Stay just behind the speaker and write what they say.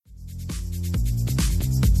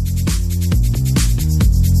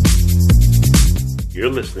You're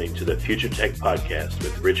listening to the Future Tech Podcast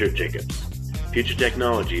with Richard Jacobs. Future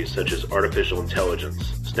technologies such as artificial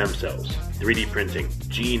intelligence, stem cells, 3D printing,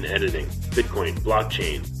 gene editing, Bitcoin,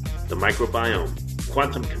 blockchain, the microbiome,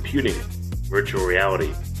 quantum computing, virtual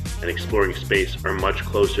reality, and exploring space are much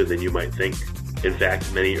closer than you might think. In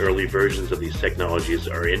fact, many early versions of these technologies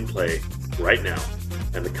are in play right now,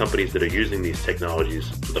 and the companies that are using these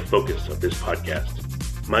technologies are the focus of this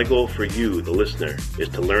podcast. My goal for you, the listener, is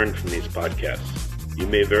to learn from these podcasts. You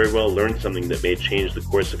may very well learn something that may change the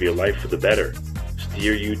course of your life for the better,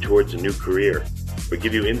 steer you towards a new career, or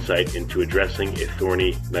give you insight into addressing a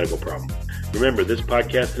thorny medical problem. Remember, this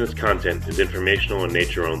podcast and its content is informational in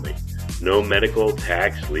nature only. No medical,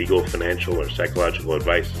 tax, legal, financial, or psychological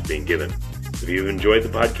advice is being given. If you've enjoyed the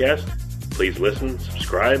podcast, please listen,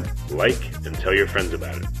 subscribe, like, and tell your friends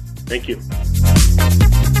about it. Thank you.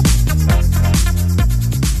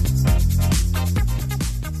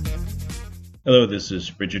 Hello, this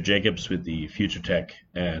is Richard Jacobs with the Future Tech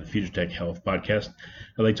and Future Tech Health Podcast.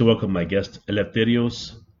 I'd like to welcome my guest,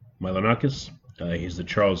 Eleftherios Mylounakis. He's the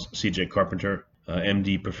Charles C.J. Carpenter,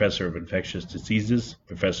 MD, Professor of Infectious Diseases,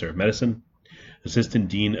 Professor of Medicine, Assistant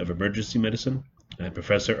Dean of Emergency Medicine, and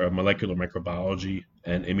Professor of Molecular Microbiology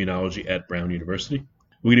and Immunology at Brown University.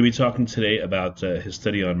 We're going to be talking today about his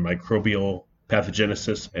study on microbial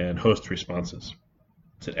pathogenesis and host responses.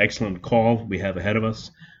 It's an excellent call we have ahead of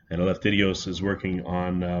us, and Eleftherios is working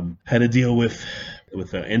on how to deal with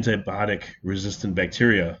antibiotic-resistant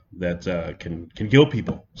bacteria that can kill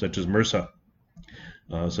people, such as MRSA.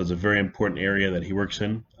 So it's a very important area that he works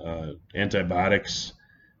in. Antibiotics,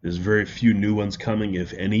 there's very few new ones coming,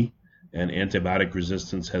 if any, and antibiotic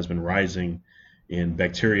resistance has been rising in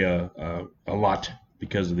bacteria a lot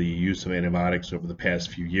because of the use of antibiotics over the past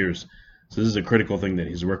few years. So this is a critical thing that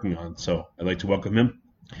he's working on. So I'd like to welcome him.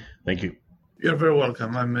 Thank you. You're very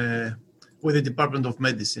welcome. I'm with the Department of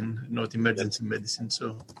Medicine, not emergency medicine.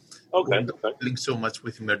 So Okay. dealing so much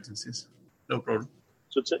with emergencies. No problem.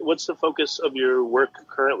 So what's the focus of your work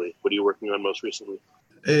currently? What are you working on most recently?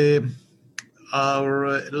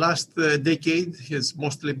 Our last decade has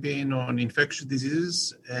mostly been on infectious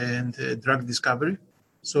diseases and drug discovery.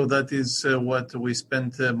 So that is what we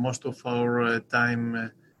spent most of our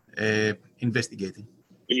time investigating.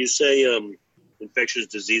 When you say infectious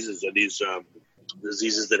diseases, are these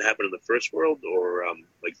diseases that happen in the first world or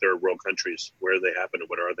like third world countries? Where do they happen and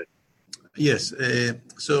what are they? Yes.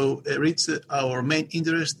 Rich, our main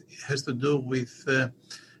interest has to do with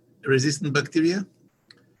resistant bacteria,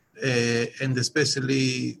 and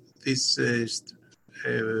especially this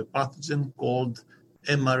pathogen called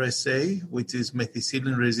MRSA, which is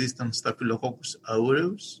methicillin-resistant Staphylococcus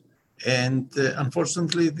aureus. And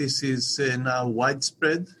unfortunately, this is now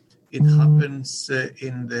widespread. It happens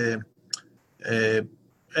in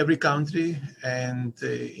every country and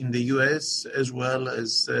in the U.S. as well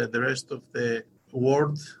as the rest of the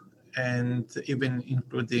world, and even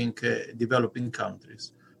including developing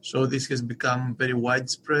countries. So this has become very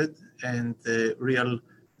widespread and a real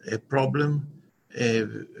problem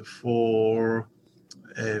for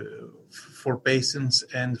patients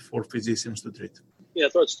and for physicians to treat. Yeah, I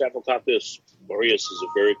thought Staphylococcus aureus is a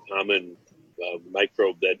very common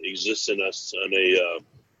microbe that exists in us on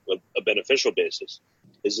a beneficial basis.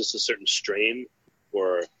 Is this a certain strain,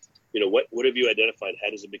 or what have you identified?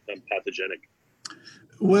 How does it become pathogenic?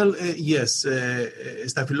 Well, yes,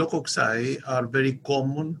 staphylococci are very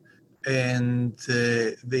common, and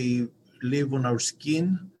they live on our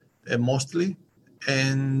skin mostly,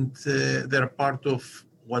 and they're part of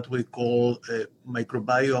what we call a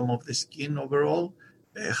microbiome of the skin overall.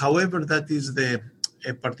 However, that is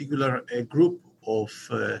a particular group of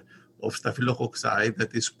staphylococci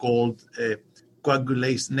that is called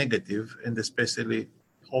coagulase negative, and especially,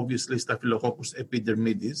 obviously, Staphylococcus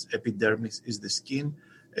epidermidis. Epidermis is the skin.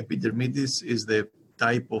 Epidermidis is the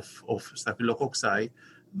type of staphylococci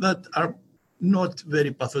that are not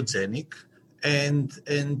very pathogenic, and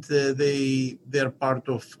they are part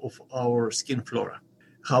of our skin flora.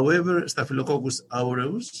 However, Staphylococcus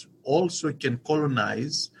aureus also can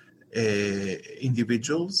colonize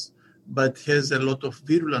individuals, but has a lot of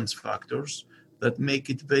virulence factors that make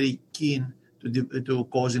it very keen to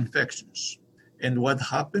cause infections. And what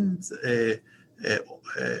happens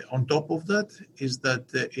on top of that is that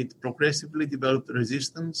it progressively developed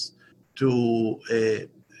resistance to a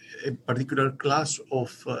particular class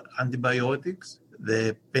of antibiotics,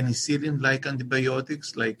 the penicillin-like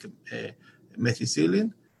antibiotics like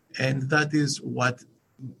methicillin, and that is what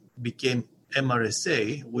became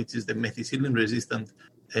MRSA, which is the methicillin-resistant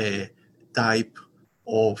type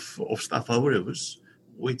of Staph aureus,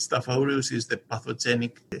 which Staph aureus is the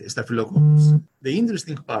pathogenic Staphylococcus. the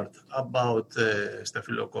interesting part about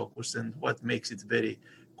Staphylococcus and what makes it very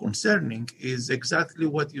concerning is exactly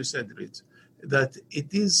what you said, Rich, that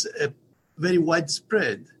it is very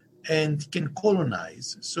widespread and can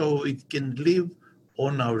colonize. So it can live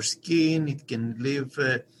on our skin, it can live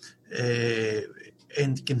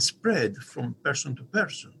and can spread from person to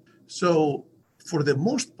person. So for the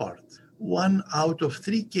most part, 1 out of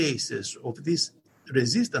 3 cases of these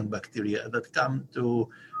resistant bacteria that come to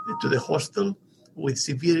the hospital with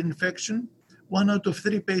severe infection, 1 out of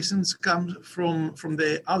 3 patients come from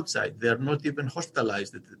the outside. They are not even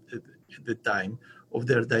hospitalized at the time of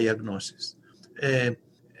their diagnosis. I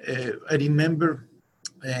remember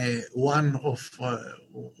one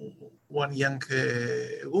young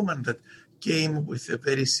woman that came with a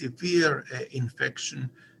very severe infection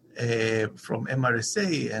from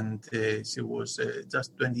MRSA, and she was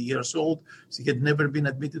just 20 years old. She had never been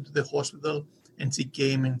admitted to the hospital, and she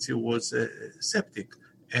came and she was septic,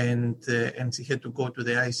 and she had to go to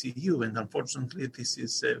the ICU. And unfortunately, this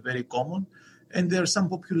is very common. And there are some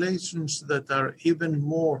populations that are even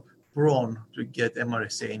more prone to get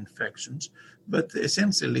MRSA infections. But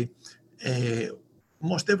essentially,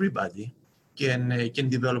 most everybody can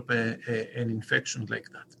develop an infection like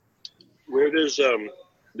that. Where does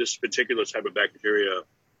this particular type of bacteria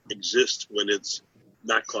exist when it's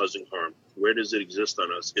not causing harm? Where does it exist on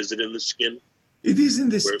us? Is it in the skin? It is in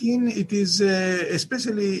the skin. It is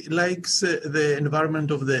especially likes the environment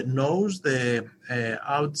of the nose, the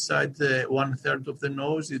outside 1/3 of the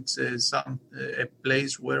nose. It's a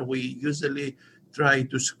place where we usually try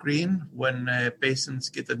to screen when patients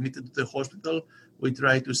get admitted to the hospital. We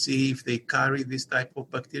try to see if they carry this type of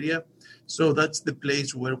bacteria. So that's the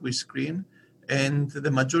place where we screen. And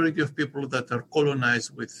the majority of people that are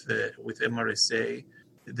colonized with MRSA,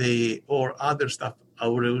 or other Staph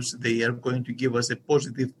aureus, they are going to give us a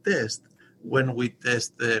positive test when we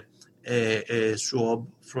test a swab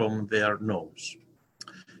from their nose.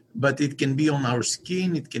 But it can be on our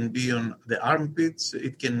skin, it can be on the armpits,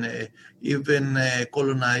 it can even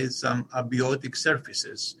colonize some abiotic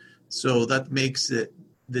surfaces. So that makes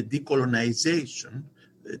the decolonization,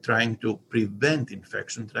 trying to prevent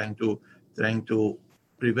infection, trying to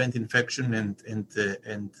prevent infection and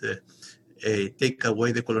take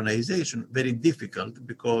away the colonization, very difficult,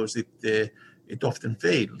 because it often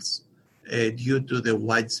fails due to the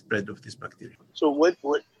widespread of this bacteria. So what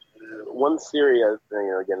one theory,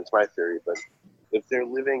 again, it's my theory, but if they're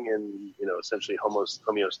living in, essentially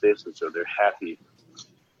homeostasis, or they're happy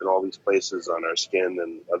in all these places on our skin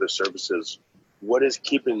and other surfaces, what is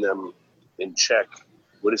keeping them in check?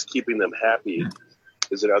 What is keeping them happy?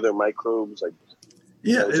 Is it other microbes?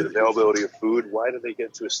 Is it availability of food? Why do they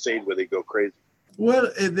get to a state where they go crazy? Well,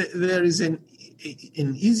 there is an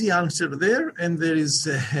easy answer there, and there is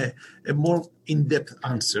a more in-depth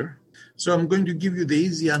answer. So I'm going to give you the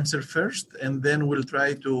easy answer first, and then we'll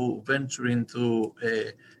try to venture into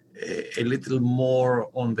a little more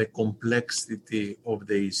on the complexity of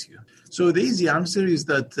the issue. So the easy answer is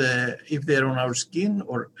that if they're on our skin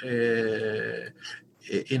or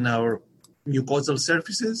in our mucosal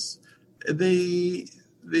surfaces, the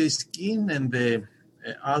skin and the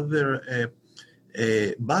other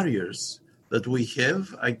barriers that we have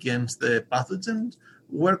against the pathogen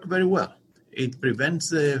work very well. It prevents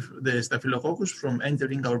the Staphylococcus from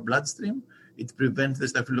entering our bloodstream. It prevents the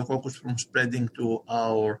Staphylococcus from spreading to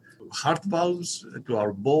our heart valves, to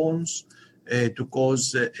our bones, to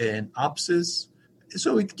cause an abscess.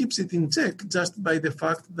 So it keeps it in check just by the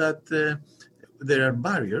fact that there are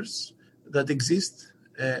barriers that exist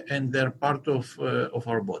and they're part of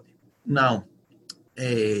our body. Now,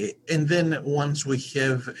 and then once we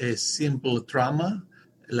have a simple trauma,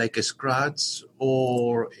 like a scratch,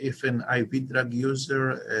 or if an IV drug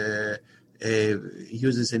user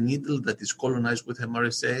uses a needle that is colonized with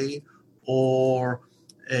MRSA, or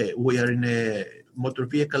we are in a motor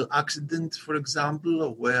vehicle accident, for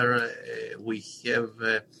example, where we have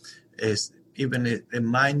even a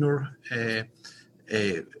minor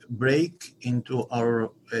break into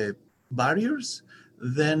our barriers,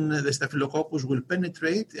 then the Staphylococcus will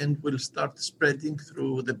penetrate and will start spreading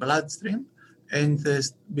through the bloodstream and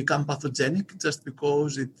become pathogenic just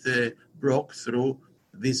because it broke through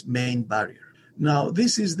this main barrier. Now,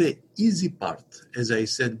 this is the easy part, as I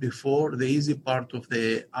said before, the easy part of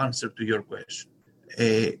the answer to your question.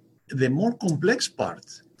 The more complex part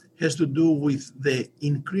has to do with the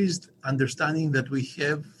increased understanding that we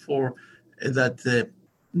have for that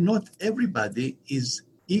not everybody is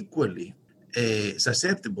equally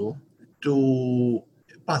susceptible to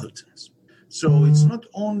pathogens. So it's not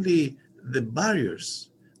only the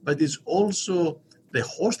barriers, but it's also the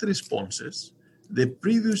host responses the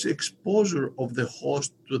previous exposure of the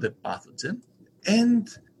host to the pathogen, and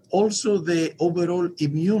also the overall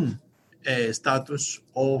immune status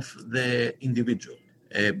of the individual.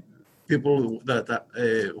 People that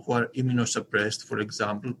who are immunosuppressed, for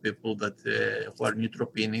example, people that who are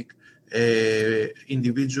neutropenic,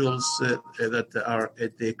 individuals that are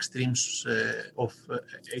at the extremes of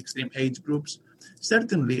extreme age groups,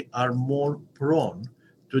 certainly are more prone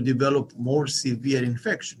to develop more severe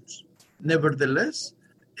infections. Nevertheless,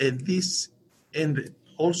 this, and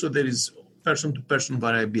also there is person-to-person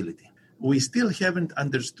variability. We still haven't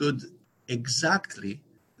understood exactly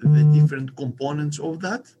the different components of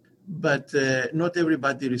that, but not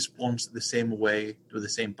everybody responds the same way to the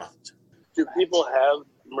same pathogen. Do people have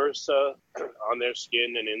MRSA on their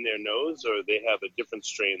skin and in their nose, or they have a different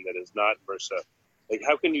strain that is not MRSA? Like,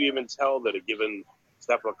 how can you even tell that a given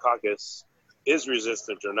Staphylococcus is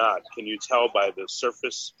resistant or not? Can you tell by the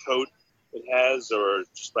surface coat it has, or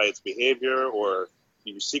just by its behavior, or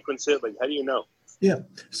you sequence it? Like, how do you know? Yeah,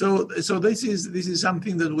 so this is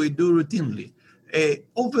something that we do routinely.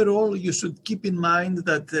 Overall, you should keep in mind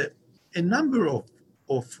that a number of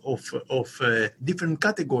different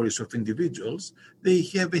categories of individuals, they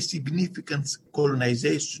have a significant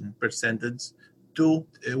colonization percentage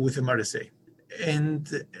with MRSA. And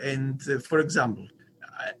for example,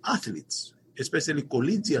 athletes, especially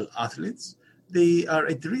collegial athletes, they are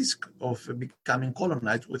at risk of becoming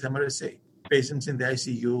colonized with MRSA. Patients in the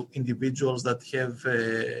ICU, individuals that have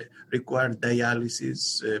required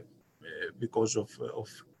dialysis because of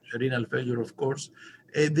renal failure, of course,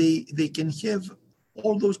 they can have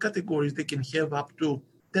all those categories. They can have up to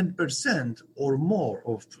 10% or more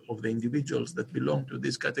of the individuals that belong to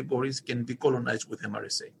these categories can be colonized with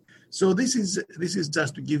MRSA. So this is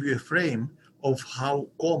just to give you a frame of how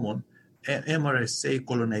common MRSA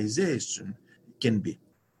colonization can be.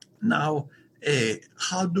 Now,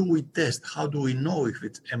 how do we test? How do we know if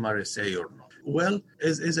it's MRSA or not? Well,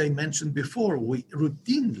 as I mentioned before, we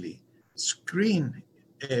routinely screen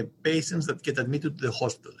patients that get admitted to the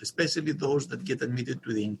hospital, especially those that get admitted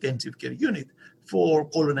to the intensive care unit, for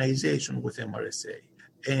colonization with MRSA.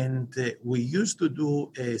 And we used to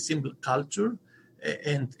do a simple culture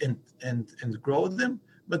and grow them,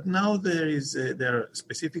 but now there are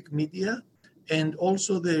specific media, and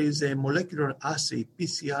also there is a molecular assay,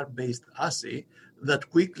 PCR-based assay, that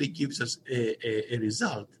quickly gives us a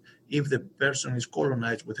result if the person is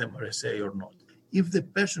colonized with MRSA or not. If the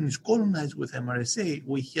person is colonized with MRSA,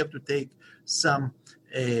 we have to take some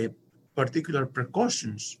particular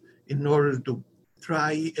precautions in order to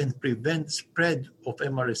try and prevent spread of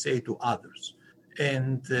MRSA to others.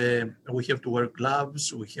 And we have to wear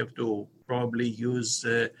gloves. We have to probably use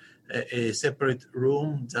a separate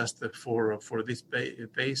room just for this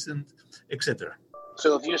patient, etc.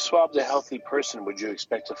 So if you swabbed a healthy person, would you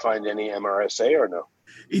expect to find any MRSA or no?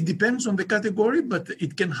 It depends on the category, but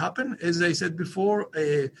it can happen. As I said before,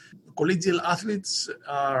 collegial athletes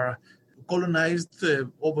are colonized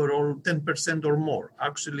overall 10% or more.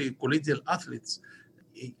 Actually, collegial athletes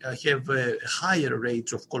have higher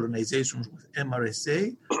rates of colonizations with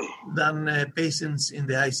MRSA than patients in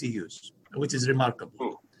the ICUs, which is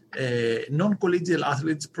remarkable. Non-collegial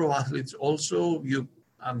athletes, pro athletes also,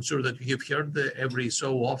 I'm sure that you have heard every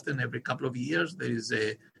so often, every couple of years, there is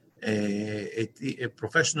a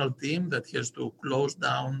professional team that has to close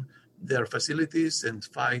down their facilities and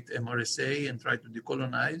fight MRSA and try to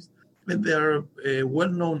decolonize. And there are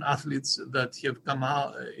well-known athletes that have come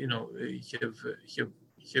out,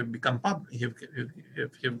 have become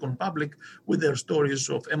have gone public with their stories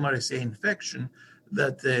of MRSA infection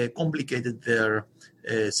that complicated their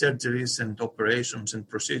surgeries and operations and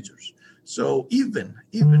procedures. So even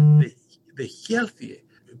the healthy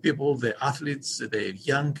people, the athletes, the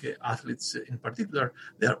young athletes in particular,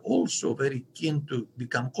 they are also very keen to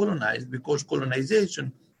become colonized, because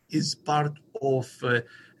colonization is part of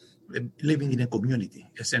living in a community,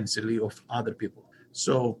 essentially, of other people.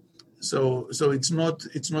 So it's not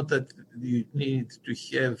that you need to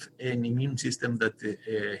have an immune system that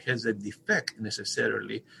has a defect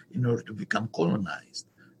necessarily in order to become colonized,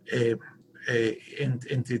 and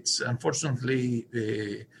it's unfortunately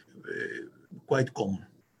quite common.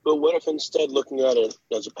 But what if instead, looking at it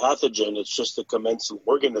as a pathogen, it's just a commensal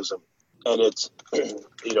organism, and it's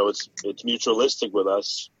it's mutualistic with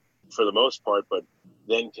us for the most part, but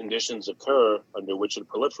then conditions occur under which it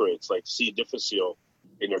proliferates, like C. difficile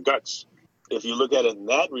in your guts. If you look at it in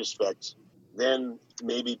that respect, then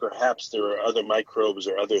maybe perhaps there are other microbes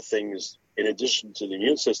or other things in addition to the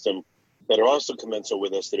immune system that are also commensal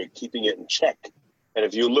with us that are keeping it in check. And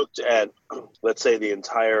if you looked at, let's say, the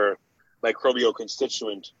entire microbial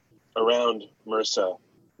constituent around MRSA,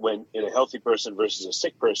 when in a healthy person versus a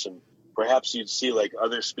sick person, perhaps you'd see like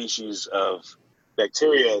other species of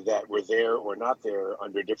bacteria that were there or not there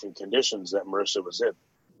under different conditions that MRSA was in.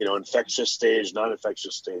 Infectious stage,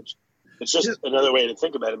 non-infectious stage. It's just another way to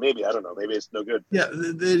think about it. Maybe, I don't know. Maybe it's no good. Yeah,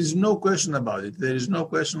 there is no question about it. There is no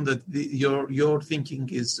question that your thinking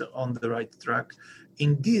is on the right track.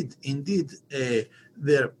 Indeed,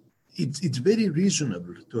 it's very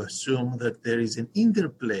reasonable to assume that there is an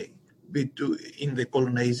interplay in the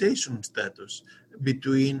colonization status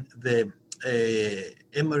between the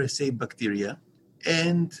MRSA bacteria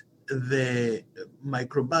and the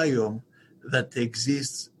microbiome that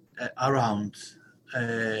exists around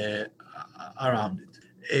it.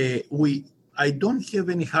 I don't have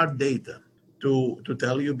any hard data to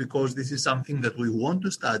tell you, because this is something that we want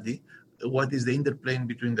to study. What is the interplay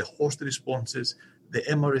between the host responses, the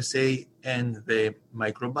MRSA, and the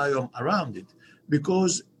microbiome around it?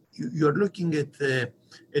 Because you're looking at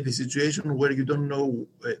a situation where you don't know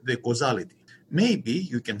the causality. Maybe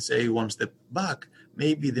you can say one step back,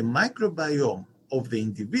 maybe the microbiome of the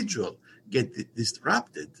individual get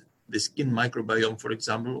disrupted, the skin microbiome, for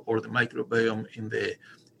example, or the microbiome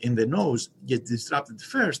in the nose gets disrupted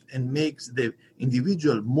first and makes the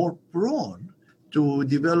individual more prone to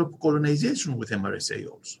develop colonization with MRSA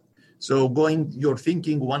also. So you're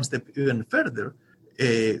thinking one step even further,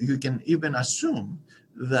 you can even assume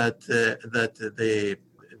that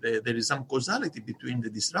there is some causality between the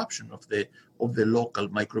disruption of the local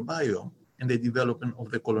microbiome and the development of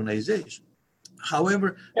the colonization.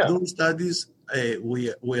 However, those studies, we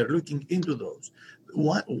are looking into those.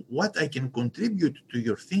 What I can contribute to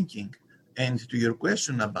your thinking and to your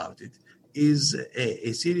question about it is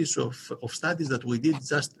a series of studies that we did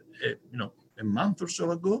just a month or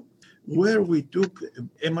so ago, where we took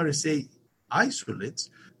MRSA isolates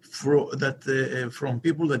from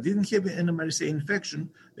people that didn't have an MRSA infection,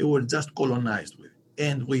 they were just colonized with.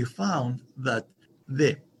 And we found that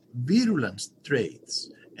the virulence traits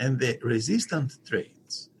and the resistant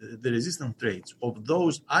traits of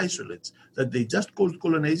those isolates that they just called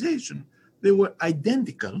colonization, they were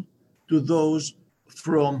identical to those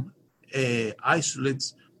from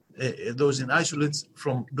isolates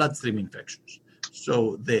from bloodstream infections.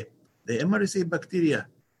 So the MRSA bacteria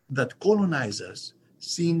that colonize us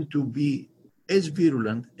seem to be as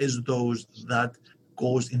virulent as those that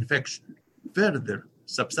cause infection, further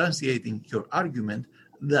substantiating your argument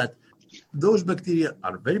that those bacteria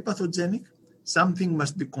are very pathogenic. Something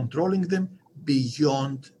must be controlling them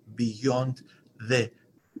beyond the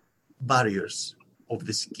barriers of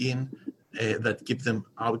the skin that keep them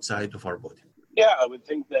outside of our body. Yeah, I would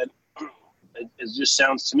think that it just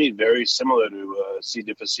sounds to me very similar to C.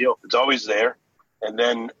 difficile. It's always there. And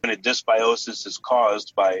then when a dysbiosis is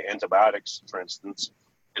caused by antibiotics, for instance,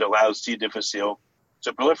 it allows C. difficile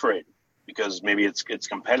to proliferate because maybe its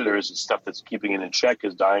competitors and stuff that's keeping it in check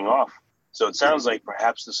is dying off. So it sounds like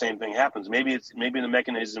perhaps the same thing happens. Maybe the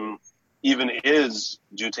mechanism even is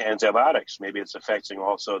due to antibiotics. Maybe it's affecting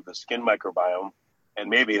also the skin microbiome, and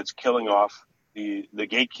maybe it's killing off the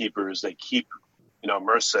gatekeepers that keep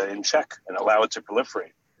MRSA in check and allow it to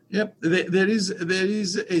proliferate. Yep, there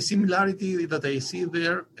is a similarity that I see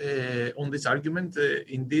there on this argument.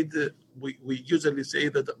 Indeed, we usually say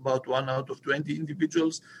that about 1 out of 20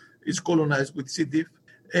 individuals is colonized with C. diff,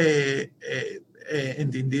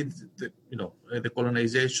 and indeed, the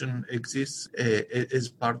colonization exists as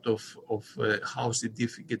part of how C.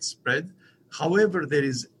 diff gets spread. However, there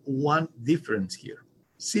is one difference here.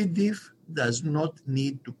 C. diff does not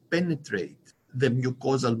need to penetrate the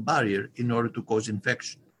mucosal barrier in order to cause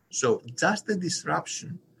infection. So just the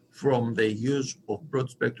disruption from the use of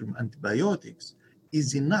broad-spectrum antibiotics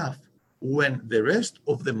is enough when the rest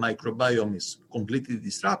of the microbiome is completely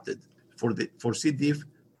disrupted for C. diff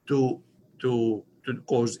to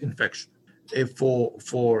cause infection.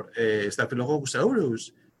 For Staphylococcus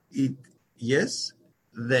aureus,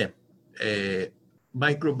 the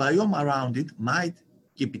microbiome around it might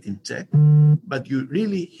keep it in check, but you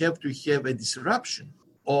really have to have a disruption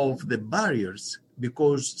of the barriers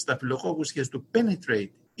because Staphylococcus has to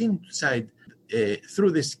penetrate inside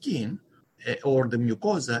through the skin or the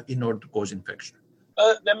mucosa in order to cause infection.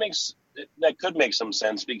 That could make some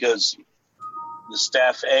sense because the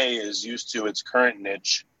Staph A is used to its current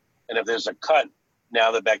niche, and if there's a cut,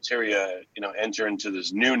 now the bacteria enter into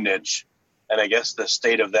this new niche, and I guess the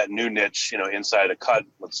state of that new niche inside a cut,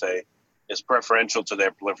 let's say, is preferential to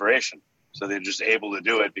their proliferation. So they're just able to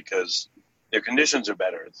do it because their conditions are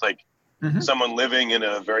better. It's like someone living in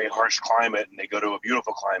a very harsh climate and they go to a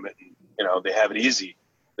beautiful climate and, they have it easy.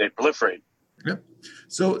 They proliferate. Yeah.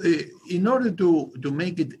 So in order to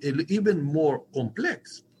make it even more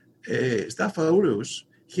complex, Staph aureus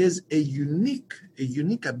has a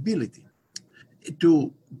unique ability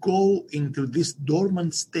to go into this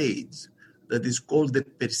dormant stage that is called the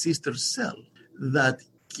persister cell that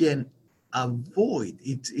can avoid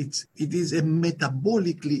it is a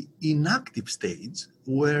metabolically inactive stage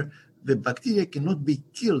where the bacteria cannot be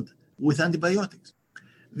killed with antibiotics.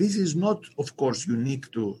 This is not, of course, unique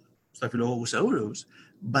to Staphylococcus aureus,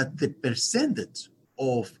 but the percentage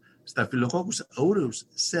of Staphylococcus aureus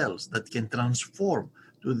cells that can transform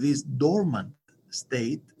to this dormant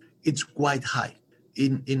state, it's quite high.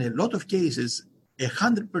 In a lot of cases,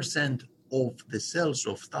 100% of the cells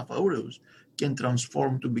of Staph aureus can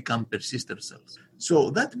transform to become persister cells. So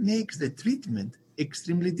that makes the treatment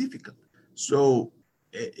extremely difficult. So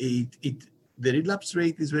the relapse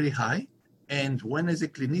rate is very high. And when, as a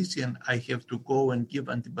clinician, I have to go and give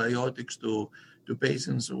antibiotics to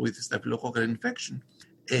patients with staphylococcal infection,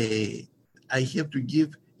 I have to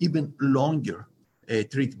give even longer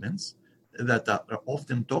treatments that are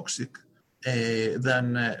often toxic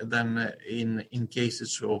than in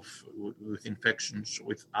cases with infections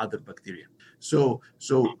with other bacteria. So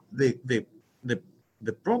the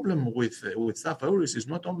problem with Staph aureus is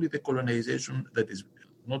not only the colonization that is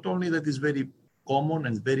very common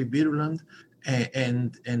and very virulent,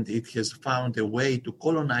 and it has found a way to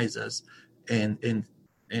colonize us and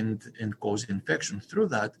cause infection through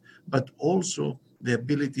that, but also the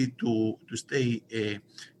ability to stay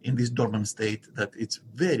in this dormant state that it's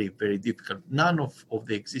very, very difficult. None of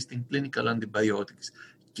the existing clinical antibiotics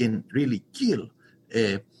can really kill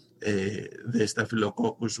the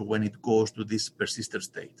Staphylococcus when it goes to this persister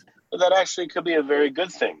state. But that actually could be a very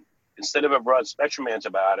good thing. Instead of a broad spectrum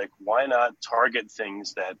antibiotic, why not target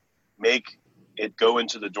things that make it go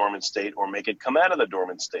into the dormant state or make it come out of the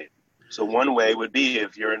dormant state? So one way would be,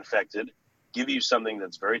 if you're infected, give you something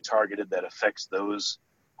that's very targeted that affects those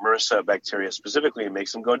MRSA bacteria specifically and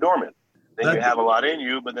makes them go dormant. Then you have a lot in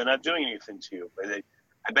you, but they're not doing anything to you.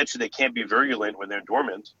 I bet you they can't be virulent when they're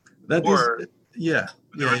dormant. They're prepared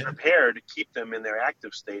to keep them in their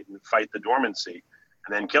active state and fight the dormancy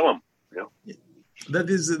and then kill them. You know? Yeah. That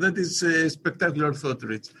is a spectacular thought,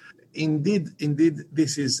 Rich. Indeed,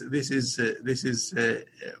 this is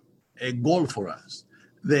a goal for us.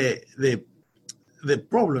 The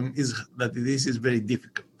problem is that this is very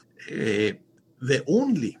difficult. The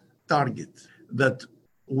only target that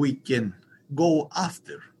we can go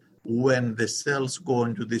after when the cells go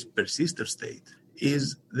into this persister state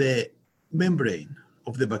is the membrane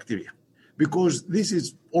of the bacteria, because this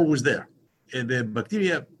is always there. The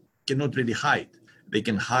bacteria cannot really hide. They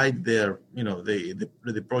can hide their,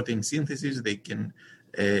 the protein synthesis. They can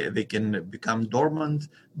become dormant,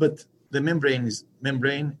 but the membrane is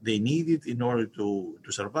membrane. They need it in order to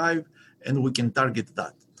survive, and we can target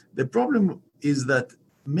that. The problem is that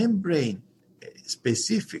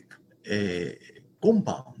membrane-specific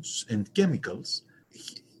compounds and chemicals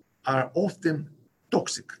are often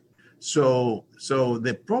toxic. So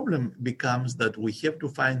the problem becomes that we have to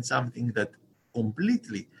find something that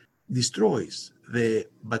completely destroys the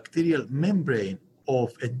bacterial membrane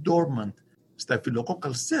of a dormant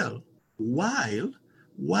staphylococcal cell while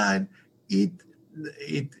it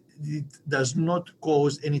does not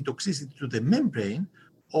cause any toxicity to the membrane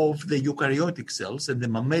of the eukaryotic cells and the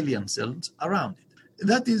mammalian cells around it.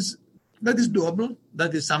 That is doable.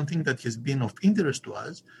 That is something that has been of interest to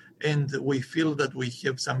us, and we feel that we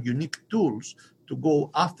have some unique tools to go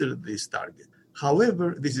after this target.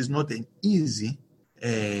 However, this is not an easy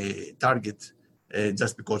target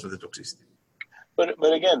just because of the toxicity.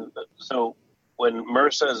 But again, so when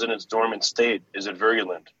MRSA is in its dormant state, is it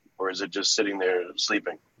virulent, or is it just sitting there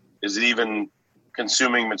sleeping? Is it even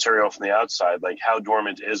consuming material from the outside? Like, how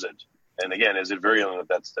dormant is it? And again, is it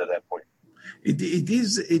virulent at that point? It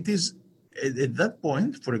is at that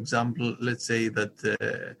point. For example, let's say that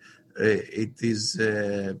it is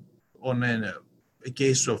on a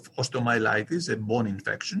case of osteomyelitis, a bone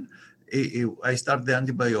infection. I start the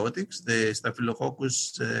antibiotics. The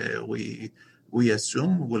Staphylococcus, we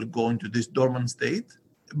assume, will go into this dormant state.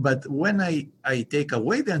 But when I take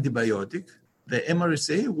away the antibiotic, the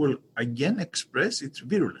MRSA will again express its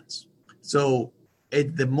virulence. So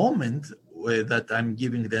at the moment that I'm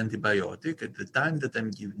giving the antibiotic, at the time that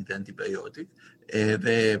I'm giving the antibiotic,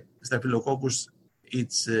 the Staphylococcus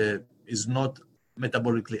is not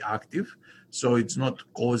metabolically active, so it's not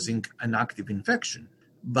causing an active infection.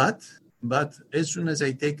 But as soon as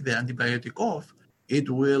I take the antibiotic off,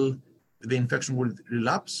 the infection will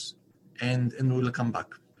relapse and will come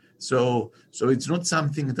back. So it's not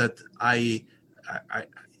something that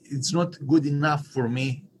it's not good enough for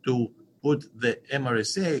me to put the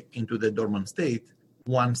MRSA into the dormant state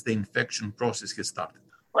once the infection process has started.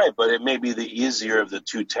 Right, but it may be the easier of the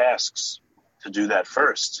two tasks to do that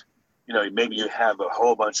first. Maybe you have a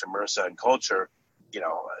whole bunch of MRSA in culture,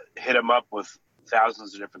 hit them up with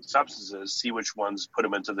thousands of different substances, see which ones put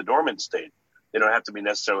them into the dormant state. They don't have to be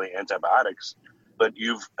necessarily antibiotics, but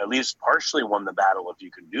you've at least partially won the battle if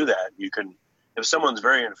you can do that. If someone's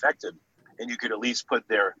very infected and you could at least put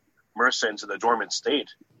their MRSA into the dormant state,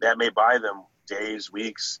 that may buy them days,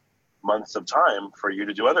 weeks, months of time for you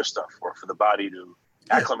to do other stuff or for the body to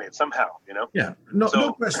acclimate somehow, Yeah,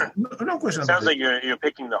 no question. No question. It sounds like you're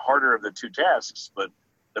picking the harder of the two tasks, but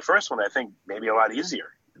the first one I think may be a lot easier.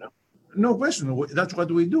 No question. That's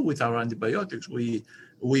what we do with our antibiotics. We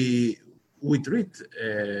treat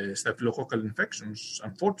staphylococcal infections,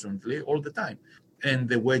 unfortunately, all the time. And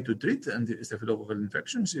the way to treat staphylococcal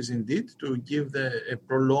infections is indeed to give a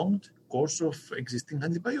prolonged course of existing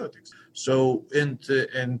antibiotics. So and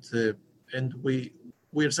we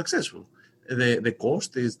are successful. The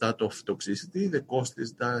cost is that of toxicity. The cost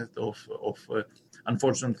is that of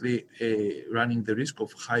unfortunately running the risk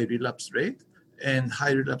of high relapse rate. And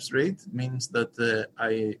high relapse rate means that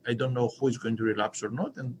I don't know who is going to relapse or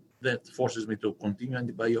not, and that forces me to continue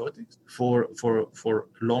antibiotics for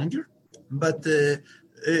longer. But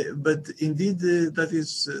indeed, that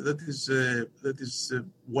is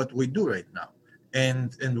what we do right now,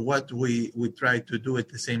 and what we try to do at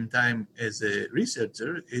the same time as a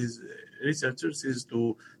researchers is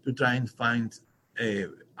to try and find a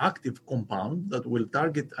active compound that will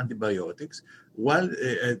target antibiotics while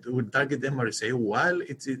it will target MRSA while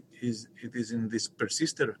it is in this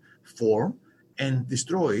persister form, and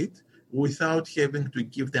destroy it without having to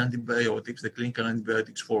give the antibiotics, the clinical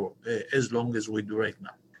antibiotics, for as long as we do right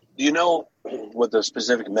now. Do you know what the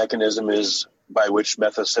specific mechanism is by which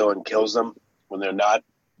methicillin kills them when they're not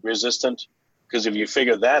resistant? Because if you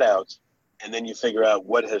figure that out, and then you figure out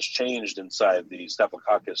what has changed inside the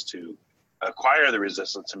Staphylococcus to acquire the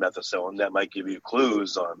resistance to methicillin, that might give you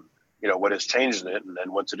clues on, what has changed in it and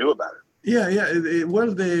then what to do about it. Yeah.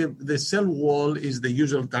 Well, the cell wall is the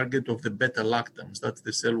usual target of the beta-lactams. That's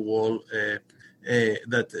the cell wall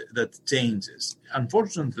that changes.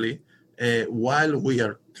 Unfortunately, while we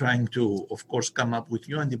are trying to, of course, come up with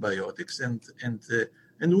new antibiotics, and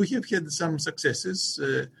we have had some successes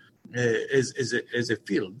as a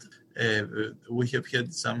field. We have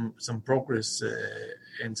had some progress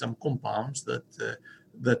and some compounds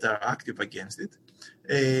that are active against it.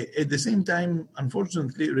 At the same time,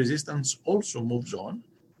 unfortunately, resistance also moves on,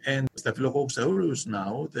 and Staphylococcus aureus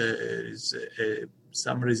now there is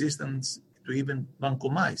some resistance to even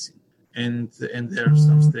vancomycin, and there are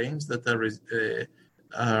some strains that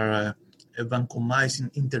are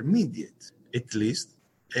vancomycin intermediate at least,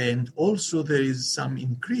 and also there is some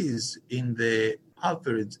increase in the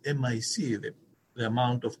average MIC, the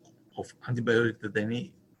amount of antibiotic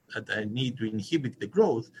that I need to inhibit the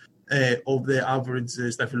growth of the average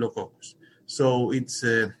Staphylococcus. So it's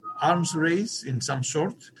an arms race in some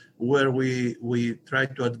sort where we try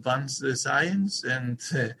to advance the science, and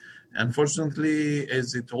unfortunately,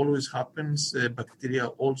 as it always happens, bacteria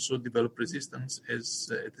also develop resistance at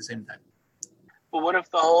the same time. Well, what if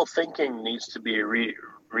the whole thinking needs to be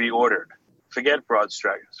reordered? Forget broad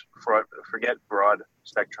spectrum,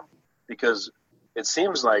 because it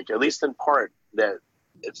seems like, at least in part, that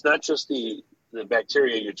it's not just the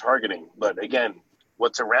bacteria you're targeting, but again,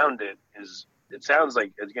 what's around it is, it sounds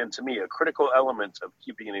like, again, to me, a critical element of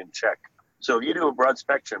keeping it in check. So if you do a broad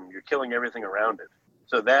spectrum, you're killing everything around it.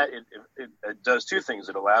 So that it does two things.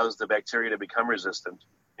 It allows the bacteria to become resistant,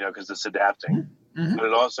 because it's adapting, but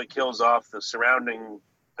it also kills off the surrounding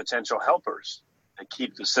potential helpers that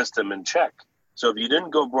keep the system in check. So if you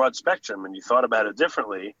didn't go broad spectrum and you thought about it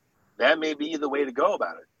differently, that may be the way to go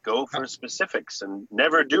about it. Go for specifics and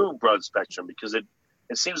never do broad spectrum, because it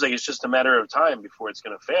seems like it's just a matter of time before it's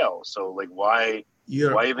going to fail. So why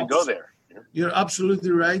even go there? You're absolutely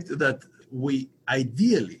right that we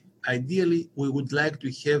ideally we would like to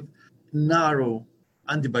have narrow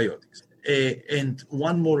antibiotics. And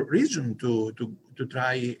one more reason to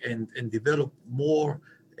try and develop more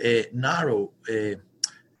narrow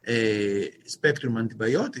spectrum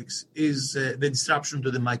antibiotics is the disruption to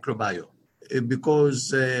the microbiome.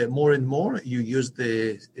 Because more and more, you use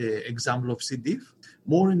the example of C. diff,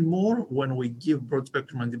 more and more when we give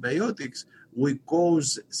broad-spectrum antibiotics, we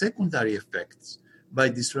cause secondary effects by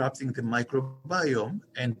disrupting the microbiome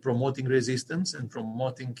and promoting resistance and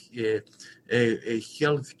promoting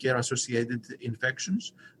healthcare-associated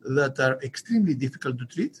infections that are extremely difficult to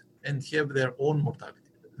treat and have their own mortality.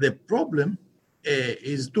 The problem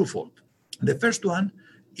is twofold. The first one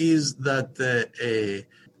is that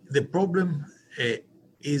the problem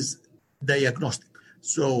is diagnostic.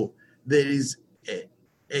 So there is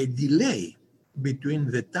a delay between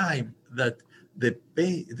the time that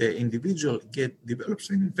the individual develops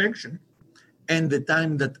an infection and the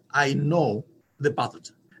time that I know the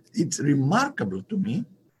pathogen. It's remarkable to me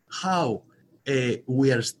how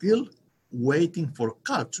we are still waiting for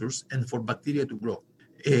cultures and for bacteria to grow.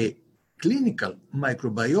 Clinical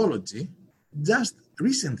microbiology just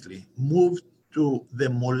recently moved to the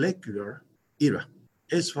molecular era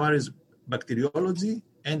as far as bacteriology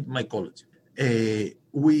and mycology.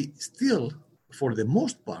 We still, for the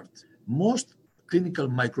most part, most clinical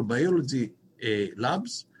microbiology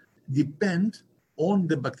labs depend on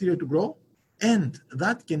the bacteria to grow, and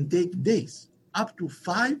that can take days, up to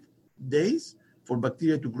 5 days for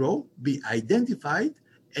bacteria to grow, be identified,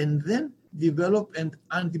 and then develop an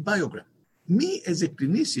antibiogram. Me as a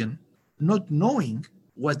clinician, not knowing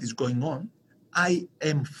what is going on, I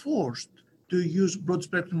am forced to use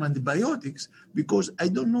broad-spectrum antibiotics because I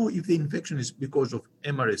don't know if the infection is because of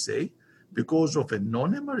MRSA, because of a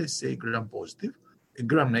non-MRSA gram-positive, a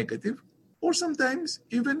gram-negative, or sometimes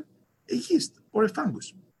even a yeast or a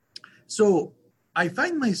fungus. So I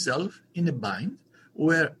find myself in a bind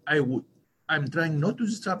where I'm trying not to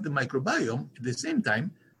disrupt the microbiome. At the same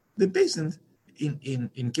time, the patient,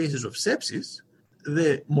 in cases of sepsis,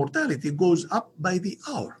 the mortality goes up by the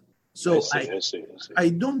hour. So I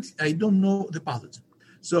don't know the pathogen.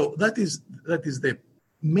 So that is the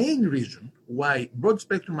main reason why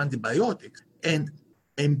broad-spectrum antibiotics and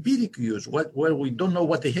empiric use, where we don't know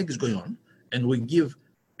what the heck is going on, and we give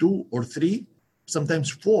 2 or 3, sometimes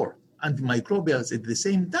 4 antimicrobials at the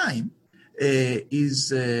same time, is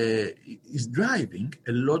driving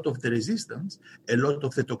a lot of the resistance, a lot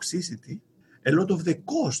of the toxicity, a lot of the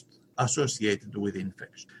cost associated with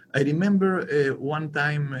infection. I remember one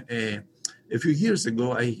time a few years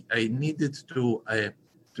ago, I needed to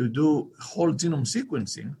do whole genome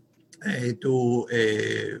sequencing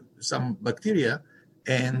to some bacteria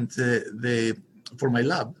and for my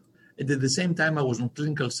lab. And at the same time, I was on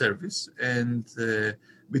clinical service. And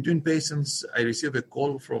between patients, I received a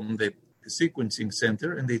call from the sequencing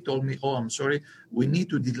center, and they told me, "Oh, I'm sorry, we need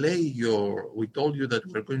to delay we told you that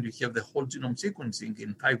we're going to have the whole genome sequencing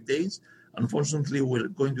in 5 days. Unfortunately, we're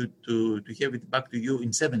going to have it back to you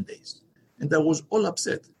in 7 days." And I was all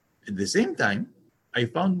upset. At the same time, I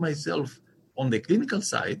found myself on the clinical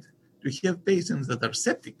side to have patients that are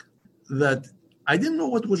septic, that I didn't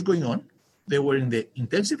know what was going on. They were in the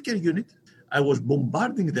intensive care unit. I was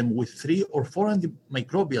bombarding them with 3 or 4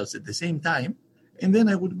 antimicrobials at the same time. And then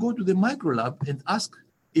I would go to the microlab and ask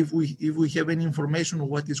if we have any information on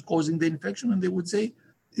what is causing the infection, and they would say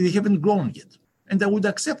they haven't grown yet. And I would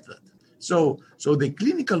accept that. So the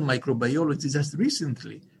clinical microbiology just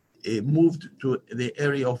recently moved to the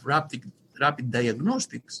area of rapid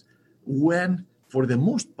diagnostics, when, for the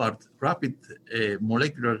most part, rapid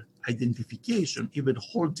molecular identification, even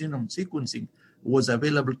whole genome sequencing, was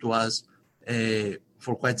available to us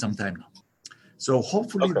for quite some time now. So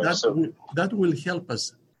hopefully that will help us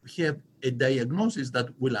have a diagnosis that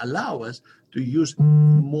will allow us to use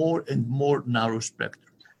more and more narrow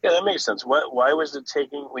spectrum. Yeah, that makes sense. Why was it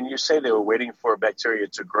taking, when you say they were waiting for bacteria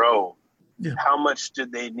to grow, how much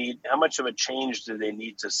did they need, how much of a change did they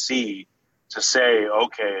need to see to say,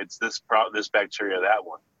 okay, it's this bacteria, that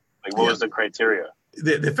one? Like, what was the criteria?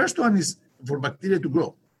 The first one is for bacteria to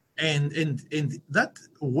grow. And that,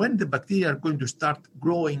 when the bacteria are going to start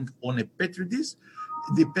growing on a petri dish,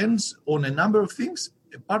 depends on a number of things.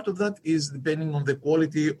 Part of that is depending on the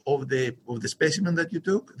quality of the specimen that you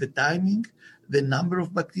took, the timing, the number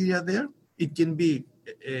of bacteria there. It can be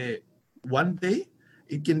 1 day,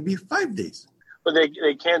 it can be 5 days. But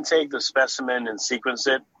they can't take the specimen and sequence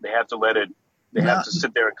it. They have to have to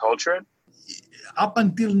sit there and culture it. Up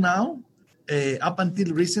until now, up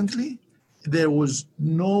until recently, there was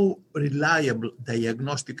no reliable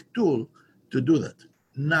diagnostic tool to do that.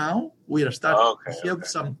 Now we are starting to have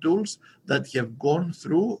some tools that have gone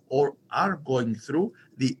through or are going through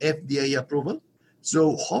the FDA approval.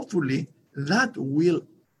 So hopefully that will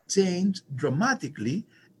change dramatically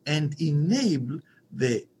and enable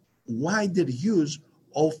the wider use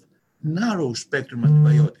of narrow spectrum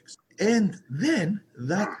antibiotics. And then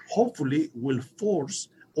that hopefully will force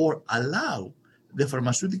or allow the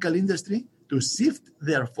pharmaceutical industry to shift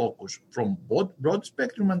their focus from broad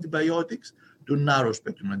spectrum antibiotics to narrow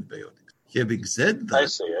spectrum antibiotics. Having said that, I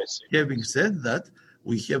see. Having said that,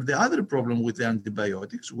 we have the other problem with the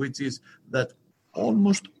antibiotics, which is that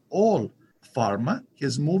almost all pharma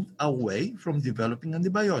has moved away from developing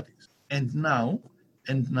antibiotics. And now,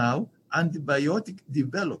 antibiotic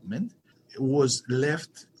development was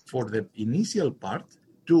left for the initial part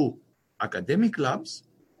to academic labs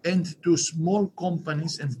and to small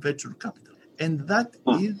companies and venture capital. And that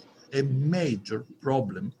is a major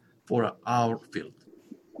problem for our field.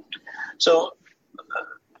 So,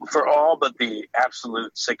 for all but the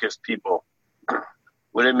absolute sickest people,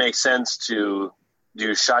 would it make sense to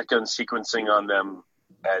do shotgun sequencing on them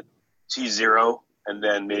at T0 and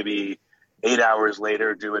then maybe 8 hours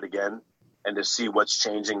later do it again and to see what's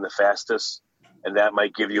changing the fastest? And that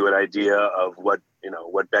might give you an idea of what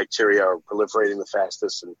bacteria are proliferating the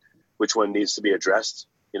fastest and which one needs to be addressed.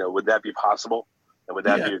 Would that be possible? And would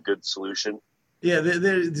that be a good solution? Yeah,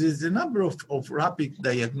 there's a number of rapid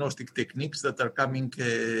diagnostic techniques that are coming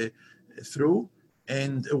through,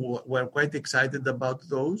 and we're quite excited about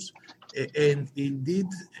those. And indeed,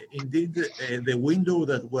 the window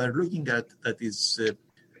that we're looking at that is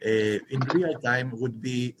in real time would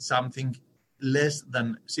be something less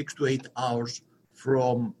than 6 to 8 hours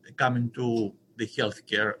from coming to the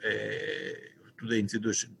healthcare, to the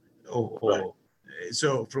institution,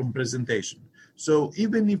 so from presentation. So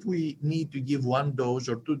even if we need to give one dose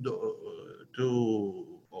or two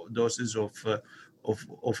doses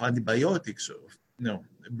of antibiotics,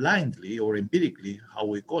 blindly or empirically, how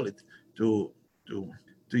we call it, to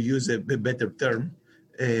use a better term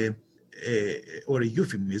or a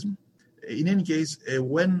euphemism. In any case,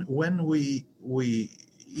 when we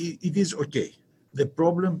it is okay. The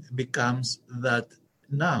problem becomes that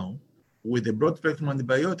now, with the broad spectrum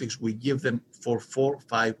antibiotics, we give them for 4,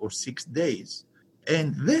 5, or 6 days,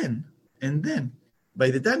 and then,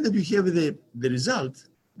 by the time that you have the result,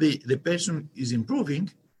 the patient is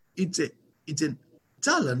improving. It's a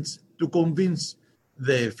challenge to convince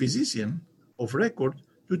the physician of record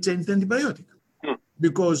to change the antibiotic,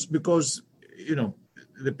 because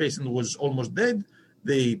the patient was almost dead.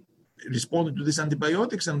 They responded to these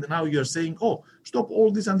antibiotics, and now you're saying, stop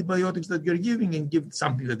all these antibiotics that you're giving and give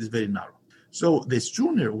something that is very narrow. So the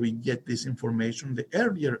sooner we get this information, the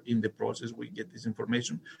earlier in the process we get this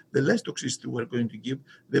information, the less toxicity we're going to give,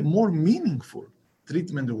 the more meaningful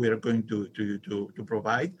treatment we are going to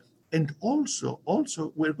provide, and also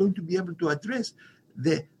we're going to be able to address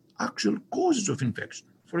the actual causes of infection.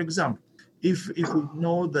 For example, if we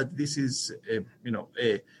know that this is a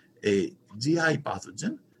GI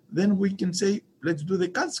pathogen, then we can say, let's do the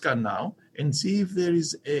CAT scan now and see if there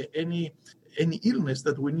is any illness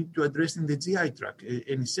that we need to address in the GI tract,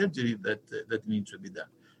 any surgery that needs to be done.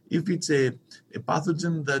 If it's a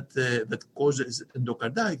pathogen that causes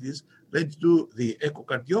endocarditis, let's do the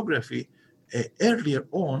echocardiography earlier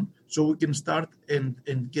on, so we can start and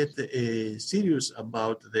get serious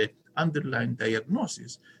about the underlying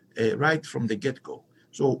diagnosis right from the get-go.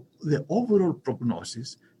 So the overall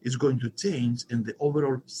prognosis is going to change, and the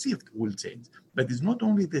overall shift will change. But it's not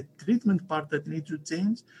only the treatment part that needs to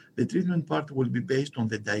change. The treatment part will be based on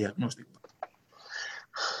the diagnostic part.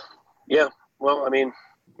 Yeah, well, I mean,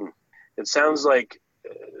 it sounds like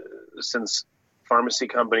since pharmacy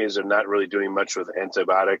companies are not really doing much with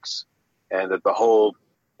antibiotics, and that the whole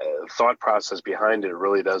thought process behind it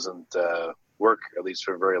really doesn't work, at least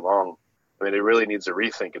for very long. I mean, it really needs a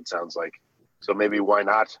rethink, it sounds like. So maybe why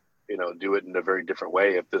not, do it in a very different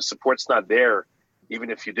way? If the support's not there, even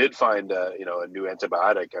if you did find, a new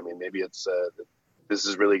antibiotic, I mean, maybe it's this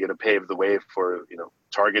is really going to pave the way for,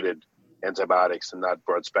 targeted antibiotics and not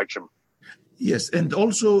broad spectrum. Yes, and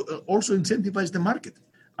also incentivize the market.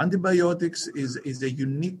 Antibiotics is a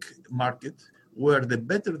unique market where the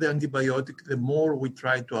better the antibiotic, the more we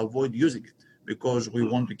try to avoid using it, because we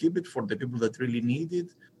want to keep it for the people that really need it,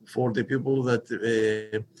 for the people that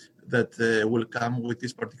will come with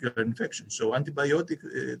this particular infection. So antibiotic,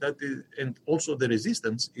 and also the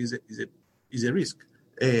resistance is a risk.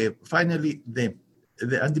 Finally, the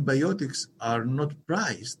antibiotics are not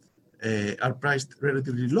priced, are priced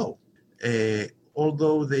relatively low,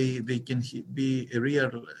 although they can be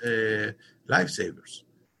real lifesavers.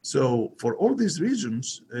 So for all these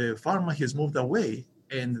reasons, pharma has moved away,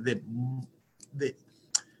 and the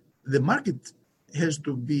market has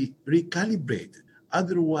to be recalibrated.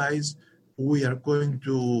 Otherwise, we are going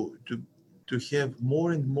to have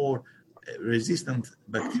more and more resistant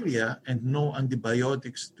bacteria and no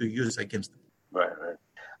antibiotics to use against them. Right.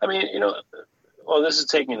 I mean, this is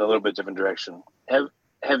taking a little bit different direction.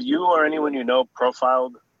 Have you or anyone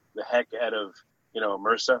profiled the heck out of,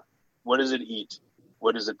 MRSA? What does it eat?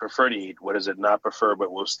 What does it prefer to eat? What does it not prefer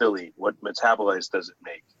but will still eat? What metabolites does it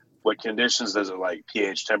make? What conditions does it like?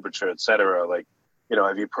 pH, temperature, etc.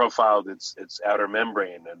 Have you profiled its outer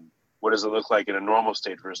membrane, and what does it look like in a normal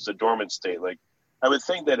state versus a dormant state? I would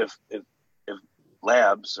think that if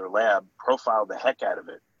labs or lab profiled the heck out of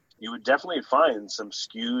it, you would definitely find some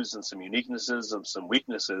skews and some uniquenesses and some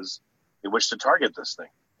weaknesses in which to target this thing.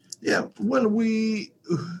 Yeah, well, maybe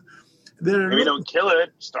don't kill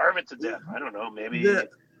it, starve it to death. I don't know. Maybe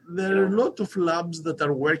there are a lot of labs that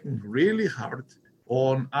are working really hard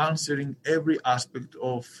on answering every aspect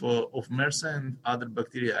of MRSA and other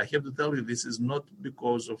bacteria. I have to tell you, this is not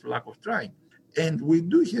because of lack of trying, and we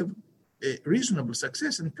do have a reasonable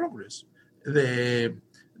success and progress. The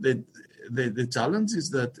challenge is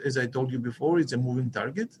that, as I told you before, it's a moving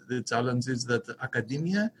target. The challenge is that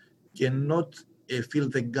academia cannot fill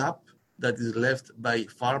the gap that is left by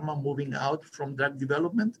pharma moving out from drug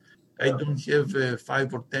development. I don't have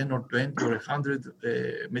 5 or 10 or 20 or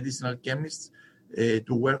 100 medicinal chemists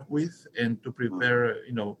to work with and to prepare,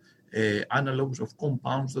 analogs of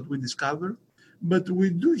compounds that we discover. But we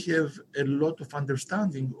do have a lot of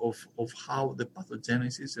understanding of how the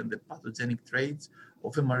pathogenesis and the pathogenic traits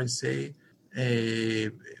of MRSA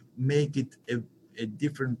make it a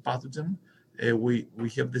different pathogen. We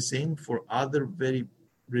have the same for other very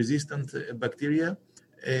resistant bacteria.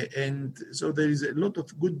 And so there is a lot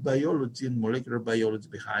of good biology and molecular biology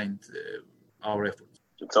behind our efforts.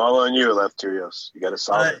 It's all on you, Eleftherios. You got to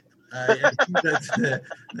solve it. I think that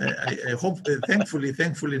I hope,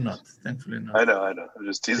 thankfully not. I know. I'm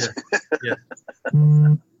just teasing. Yeah.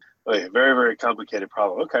 Okay, very, very complicated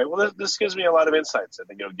problem. Okay, well, this gives me a lot of insights. I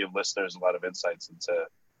think it'll give listeners a lot of insights into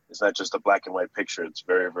it's not just a black and white picture. It's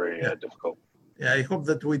very, very difficult. Yeah, I hope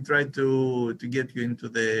that we try to get you into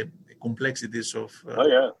the complexities of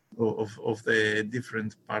the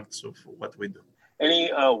different parts of what we do.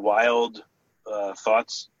 Any wild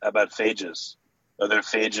thoughts about phages? Are there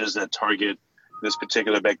phages that target this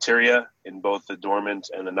particular bacteria in both the dormant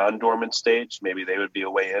and the non-dormant stage? Maybe they would be a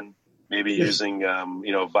way in. Maybe using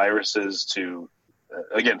viruses to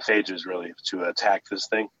again phages really to attack this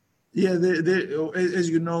thing. Yeah, as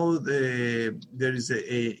you know, there is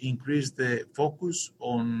a increased focus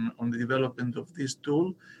on the development of this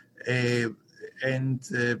tool, and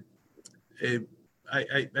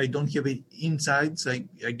I don't have insights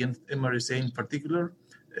against MRSA in particular.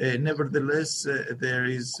 Nevertheless, there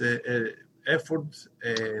is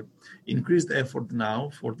increased effort now.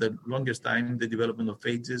 For the longest time, the development of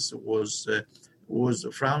phages was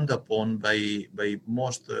frowned upon by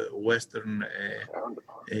most Western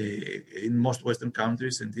in most Western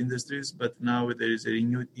countries and industries. But now there is a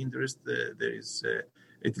renewed interest. There is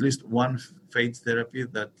at least one phage therapy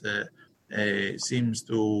that seems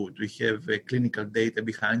to have clinical data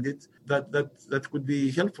behind it. That could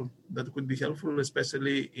be helpful. That could be helpful,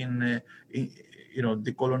 especially in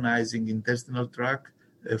decolonizing intestinal tract,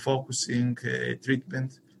 focusing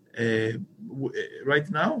treatment. Right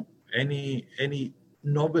now, any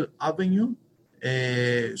novel avenue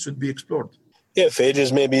should be explored. Yeah,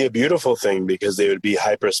 phages may be a beautiful thing because they would be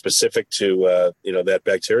hyper-specific to that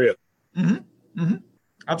bacteria. Mm-hmm. Mm-hmm.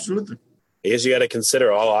 Absolutely. I guess you got to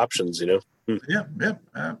consider all options, Yeah.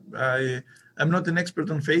 I'm not an expert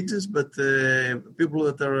on phages, but people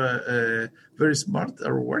that are very smart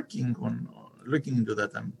are working on looking into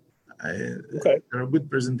that. Okay. There are good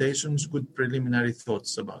presentations, good preliminary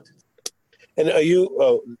thoughts about it. And are you,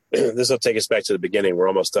 this will take us back to the beginning. We're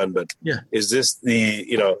almost done, but is this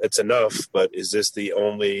it's enough, but is this the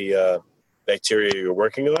only bacteria you're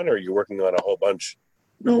working on, or are you working on a whole bunch?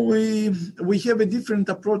 No, we have a different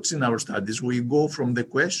approach in our studies. We go from the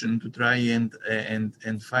question to try and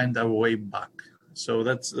find our way back. So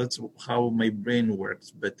that's how my brain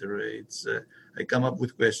works better. It's I come up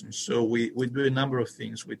with questions. So we do a number of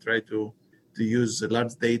things. We try to use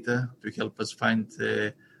large data to help us find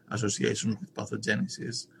associations with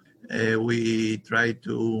pathogenesis. We try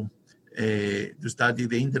to study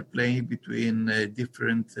the interplay between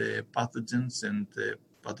different pathogens and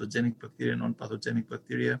pathogenic bacteria, non-pathogenic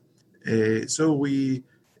bacteria. So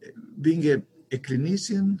being a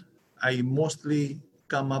clinician, I mostly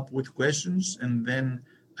come up with questions, and then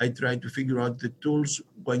I try to figure out the tools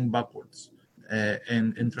going backwards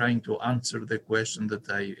and trying to answer the question that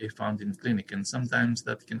I found in clinic. And sometimes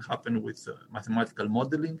that can happen with mathematical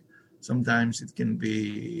modeling. Sometimes it can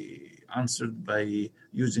be answered by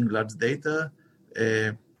using large data.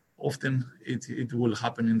 Often it will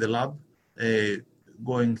happen in the lab,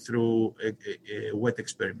 going through wet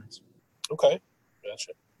experiments. Okay,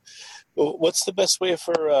 gotcha. Well, what's the best way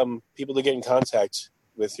for people to get in contact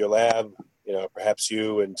with your lab? Perhaps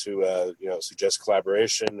you, and to suggest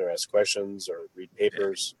collaboration or ask questions or read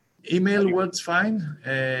papers. Email works fine.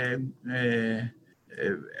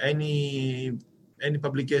 Any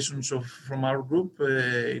publications from our group,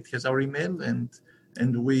 it has our email, and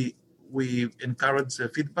we we encourage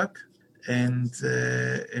feedback, and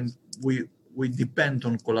we depend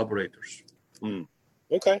on collaborators.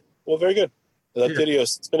 Okay, well, very good.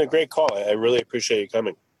 Eleftherios, it's been a great call. I really appreciate you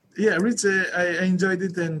coming. Yeah, Rich, I enjoyed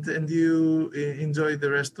it, and you enjoy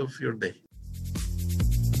the rest of your day.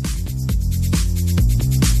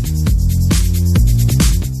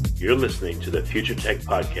 You're listening to the Future Tech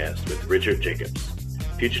Podcast with Richard Jacobs.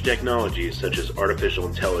 Future technologies such as artificial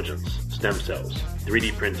intelligence, stem cells,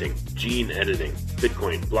 3D printing, gene editing,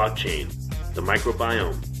 Bitcoin, blockchain, the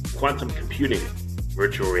microbiome, quantum computing,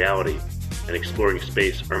 virtual reality, and exploring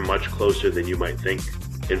space are much closer than you might think.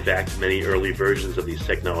 In fact, many early versions of these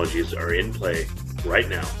technologies are in play right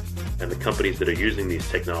now, and the companies that are using these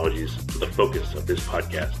technologies are the focus of this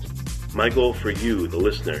podcast. My goal for you, the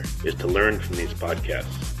listener, is to learn from these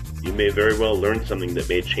podcasts. You may very well learn something that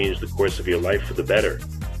may change the course of your life for the better,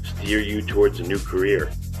 steer you towards a new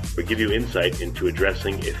career, or give you insight into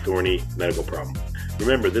addressing a thorny medical problem.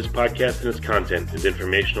 Remember, this podcast and its content is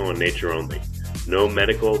informational in nature only. No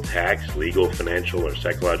medical, tax, legal, financial, or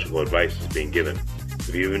psychological advice is being given.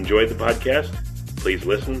 If you've enjoyed the podcast, please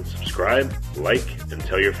listen, subscribe, like, and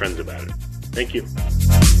tell your friends about it. Thank you.